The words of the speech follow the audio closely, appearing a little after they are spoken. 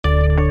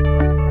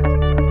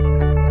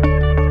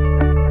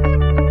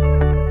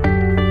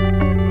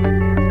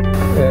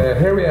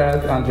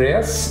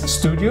Andreas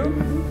studio,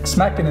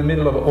 smack in the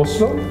middle of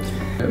Oslo.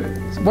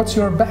 What's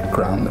your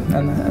background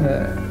and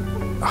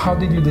how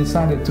did you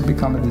decide to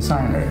become a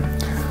designer?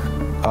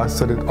 I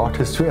studied art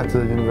history at the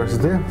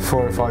university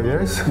for 5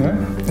 years,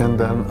 and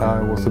then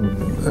I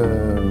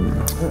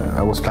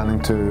was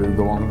planning to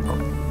go on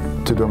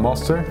to do a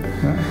master,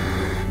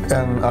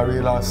 and I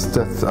realized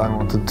that I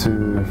wanted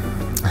to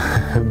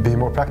be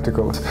more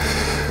practical.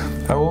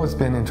 I've always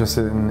been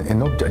interested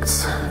in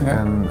objects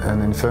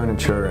and in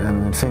furniture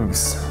and in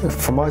things.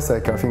 For my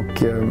sake, I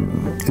think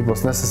it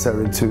was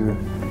necessary to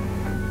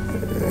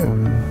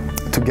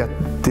get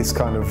this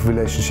kind of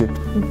relationship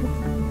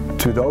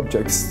to the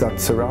objects that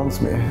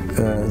surrounds me.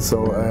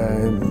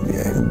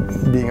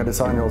 Being a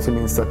designer also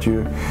means that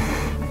you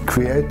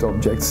create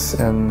objects,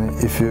 and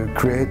if you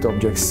create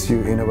objects,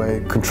 you in a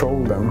way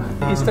control them.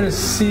 Is there a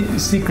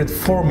secret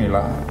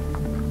formula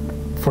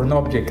for an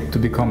object to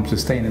become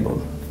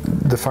sustainable?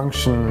 The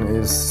function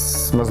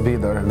must be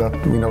there. That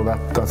we know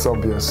that's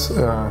obvious.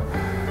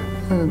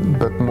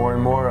 But more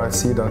and more I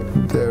see that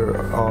there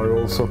are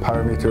also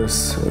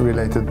parameters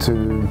related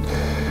to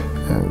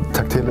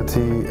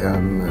tactility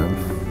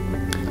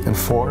and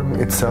form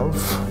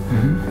itself,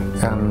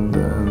 and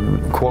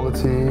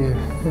quality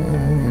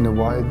in a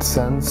wide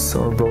sense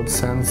or broad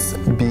sense,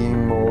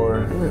 being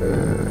more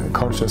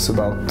conscious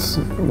about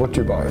what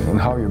you buy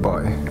and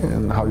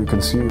how you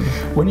consume.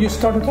 When you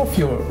started off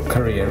your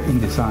career in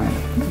design,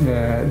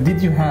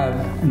 did you have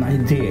an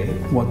idea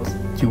what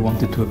you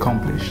wanted to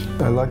accomplish?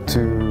 I like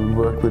to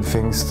work with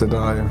things that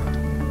I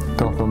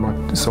don't know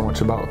so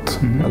much about.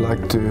 I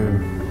like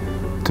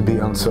to be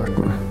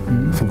uncertain.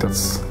 I think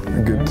that's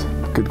a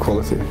good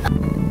quality.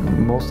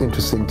 Most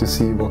interesting to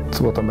see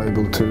what I'm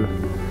able to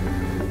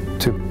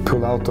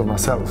pull out of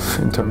myself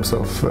in terms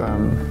of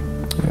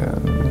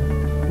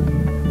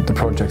the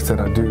projects that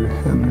I do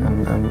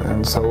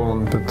and so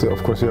on. But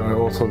of course you are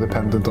also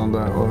dependent on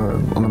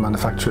the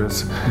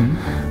manufacturers.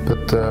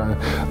 But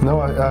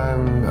no,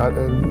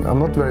 I'm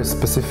not very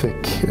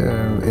specific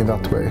in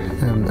that way.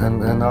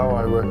 And now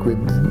I work with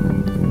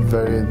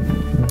very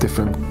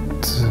different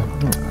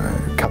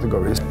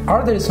categories.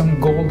 Are there some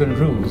golden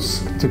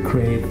rules to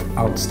create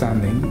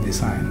outstanding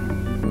design?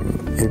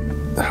 It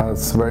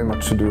has very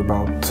much to do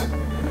about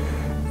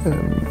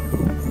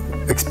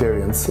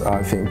experience,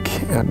 I think,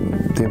 and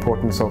the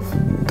importance of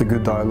the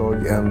good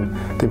dialogue and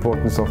the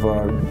importance of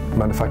a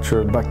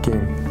manufacturer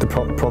backing the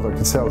product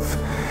itself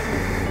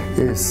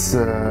is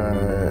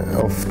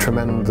of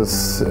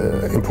tremendous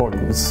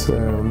importance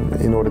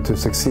in order to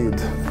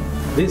succeed.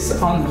 This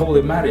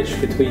unholy marriage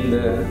between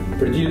the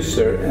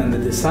producer and the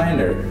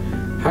designer,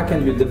 how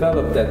can you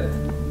develop that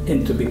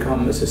into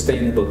become a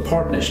sustainable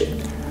partnership?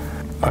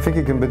 I think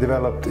it can be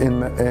developed in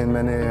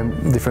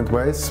many different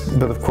ways,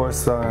 but of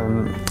course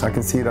I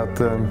can see that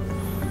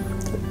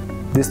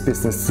this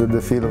business,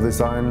 the field of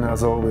design,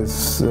 has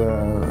always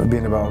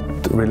been about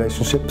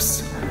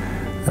relationships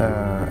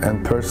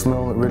and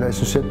personal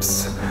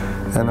relationships,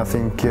 and I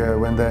think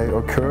when they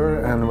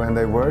occur and when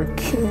they work,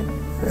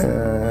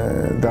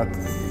 that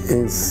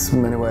is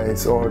many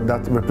ways, or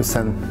that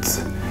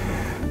represent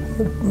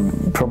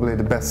probably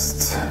the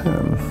best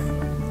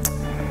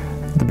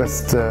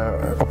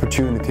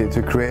opportunity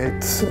to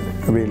create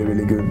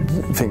really good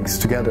things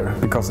together,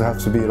 because there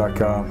has to be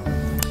like a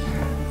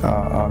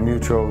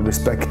mutual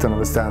respect and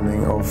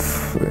understanding of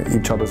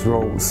each other's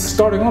roles.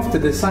 Starting off the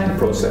design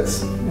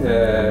process,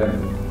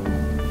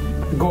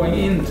 going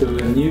into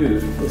a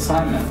new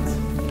assignment,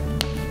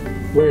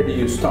 where do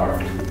you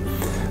start?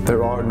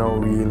 There are no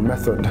real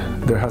method.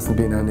 There hasn't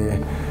been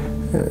any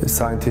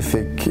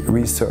scientific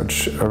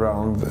research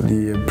around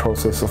the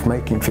process of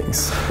making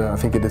things. I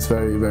think it is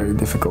very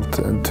difficult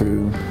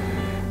to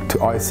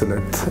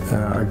isolate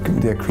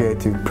the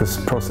creative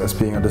process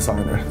being a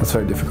designer. That's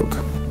very difficult.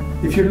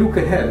 If you look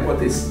ahead,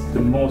 what is the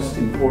most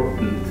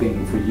important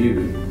thing for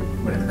you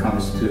when it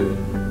comes to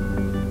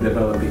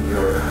developing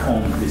your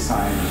own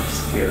design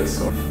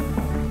skills?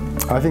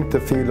 I think the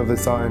field of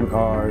design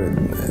are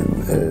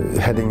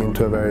heading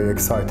into a very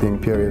exciting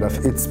period.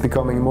 It's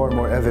becoming more and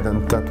more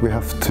evident that we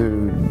have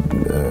to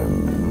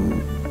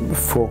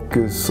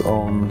focus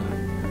on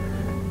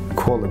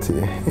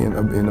quality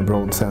in a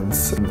broad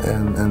sense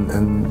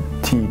and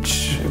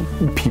teach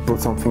people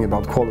something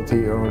about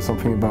quality or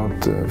something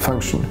about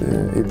function.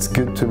 It's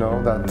good to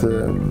know that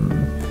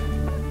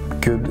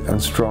good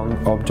and strong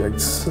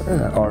objects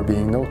are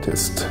being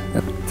noticed.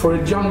 For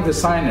a young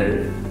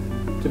designer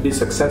to be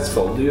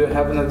successful, do you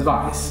have an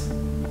advice?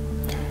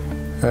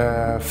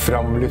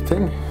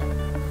 Framlytting,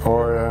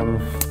 or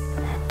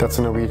that's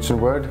a Norwegian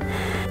word.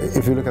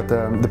 If you look at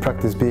the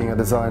practice being a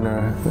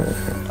designer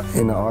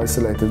in an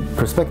isolated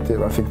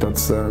perspective, I think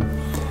that's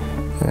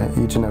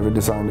each and every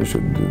designer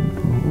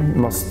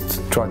must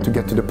try to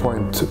get to the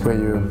point where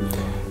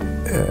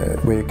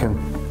you can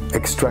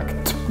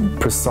extract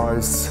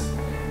precise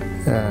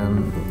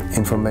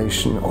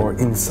information or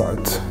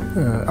insight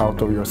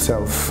out of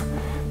yourself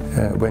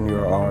when you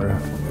are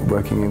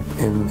working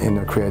in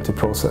a creative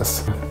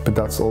process. But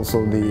that's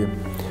also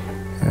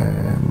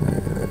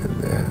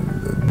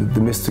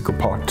the mystical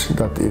part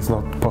that is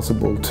not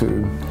possible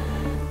to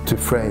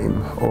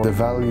frame, or the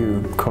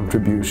value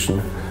contribution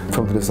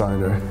from the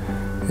designer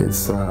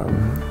is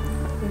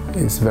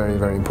very,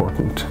 very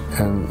important,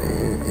 and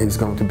is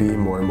going to be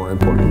more and more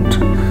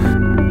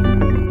important.